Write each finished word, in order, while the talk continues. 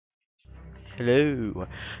Hello,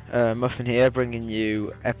 Muffin here, bringing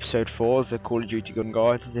you episode 4 of the Call of Duty Gun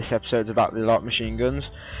Guide. This episode's about the light machine guns.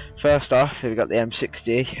 First off, we've got the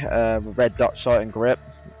M60 with red dot sight and grip,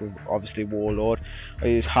 with obviously Warlord. I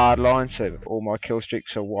use Hardline, so all my kill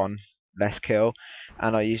streaks are one less kill,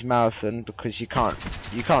 and I use Marathon because you can't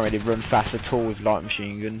really run fast at all with light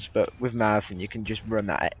machine guns, but with Marathon you can just run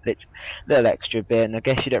that little extra bit. And I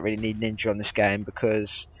guess you don't really need Ninja on this game because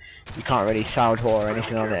you can't really sound whore or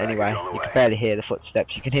anything on it anyway. You can barely hear the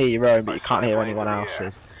footsteps. You can hear your own, but you can't hear anyone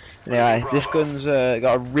else's. Anyway, this gun's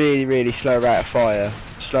got a really slow rate of fire.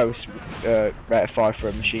 Slowest rate of fire for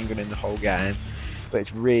a machine gun in the whole game. But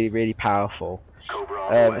it's really powerful.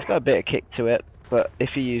 It's got a bit of kick to it, but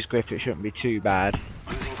if you use grip it shouldn't be too bad.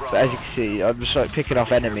 But as you can see, I'm just like picking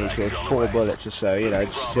off enemies with 4 bullets or so, you know,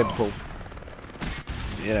 it's simple.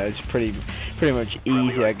 You know, it's pretty much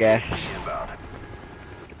easy, I guess.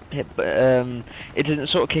 But it doesn't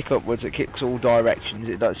sort of kick upwards, it kicks all directions,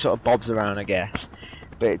 it like, sort of bobs around, I guess.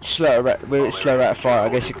 But it's slow, with its slow rate of fire, I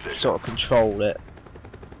guess you can sort of control it,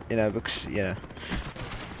 you know, because, you know.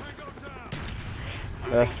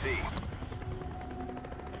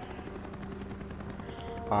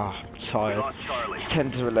 I'm tired. It's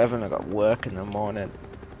 10 to 11, I got work in the morning,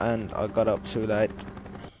 and I got up too late.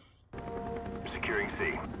 Securing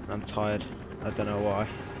C. I'm tired, I don't know why.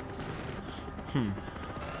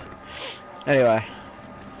 Anyway,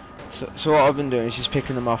 so what I've been doing is just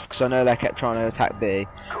picking them off because I know they kept trying to attack B.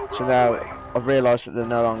 So now I've realised that they're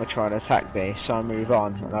no longer trying to attack B, so I move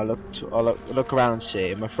on and I look around C.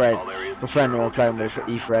 And my friend who I'm playing with,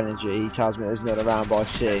 E4 Energy, he tells me there's another round by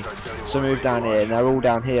C. So I move down here and they're all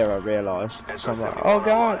down here, I realise. So I'm like, oh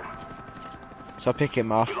god! So I pick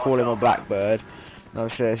him off, call him a Blackbird, and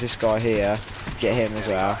obviously there's this guy here, get him as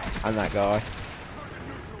well, and that guy.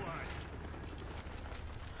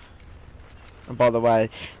 And by the way,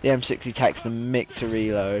 the M60 takes the mick to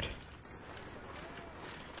reload.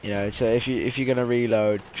 You know, so if you're gonna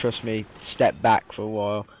reload, trust me, step back for a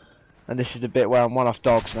while. And this is the bit where I'm one off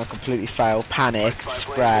dogs and I completely fail, panic,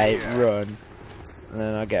 spray, run, and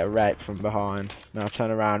then I get a rape from behind. Now I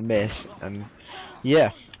turn around, miss, and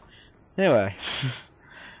yeah. Anyway,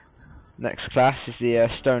 next class is the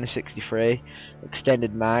Stoner 63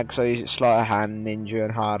 extended mag. So I use it sleight of hand, ninja,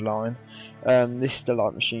 and hardline. This is the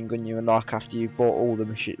light machine gun you unlock after you've bought all the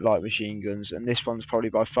light machine guns, and this one's probably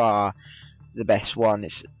by far the best one.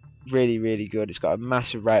 It's really good. It's got a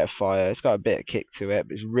massive rate of fire. It's got a bit of kick to it,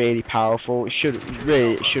 but it's really powerful. It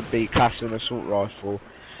should be classed as an assault rifle.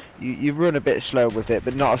 You run a bit slow with it,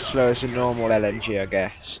 but not as slow as a normal LMG, I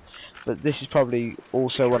guess. But this is probably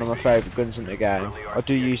also one of my favourite guns in the game. I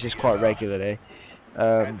do use this quite regularly.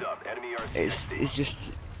 It's just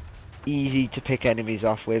easy to pick enemies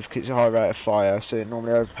off with because it's a high rate of fire, so it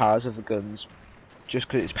normally overpowers other guns just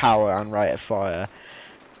because it's power and rate of fire.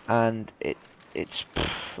 And it's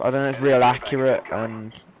I don't know, it's real accurate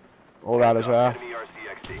and all that as well.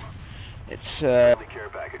 It's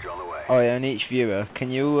oh yeah, and each viewer, can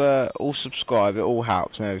you all subscribe? It all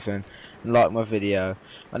helps and everything, and like my video.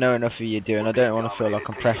 I know enough of you do, and I don't want to feel like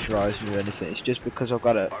I'm pressurising you or anything. It's just because I've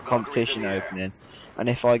got a competition opening, and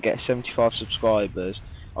if I get 75 subscribers,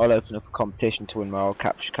 I'll open up a competition to win my old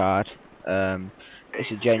capture card. It's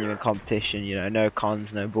a genuine competition, you know, no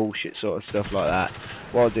cons, no bullshit sort of stuff like that.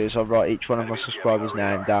 What I'll do is I'll write each one of my subscribers'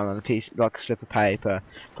 name down on a piece, like a slip of paper,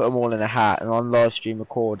 put them all in a hat, and on live stream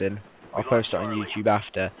recording, I'll post it on YouTube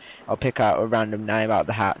after. I'll pick out a random name out of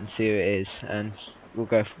the hat and see who it is, and we'll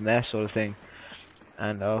go from there, sort of thing.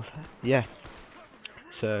 And yeah,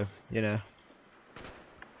 so you know.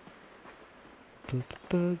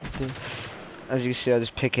 As you can see, I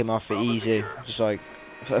just pick him off for easy, just like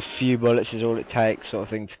a few bullets is all it takes, sort of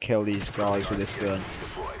thing, to kill these guys with this gun.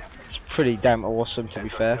 It's pretty damn awesome, to be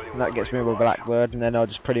fair. And that gets me with a Blackbird, and then I'll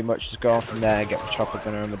just pretty much just go on from there and get my chopper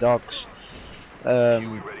gunner and my dogs.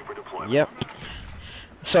 Yep.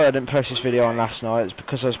 Sorry I didn't post this video on last night. It's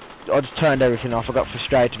because I just turned everything off. I got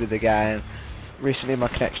frustrated with the game. Recently my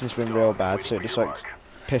connection's been real bad, so it just like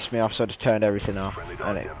pissed me off, so I just turned everything off.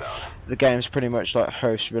 And the game's pretty much like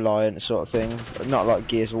host reliant sort of thing, not like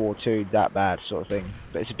Gears of War 2 that bad sort of thing,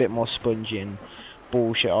 but it's a bit more spongy and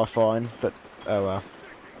bullshit I find. But oh well.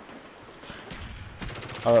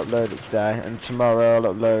 I'll upload it today, and tomorrow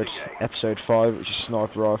I'll upload episode 5, which is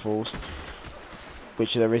sniper rifles,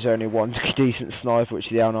 which there is only one decent sniper, which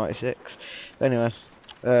is the L96. Anyway,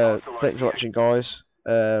 thanks for watching, guys.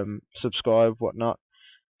 Subscribe, whatnot.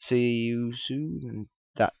 See you soon.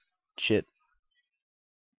 That shit.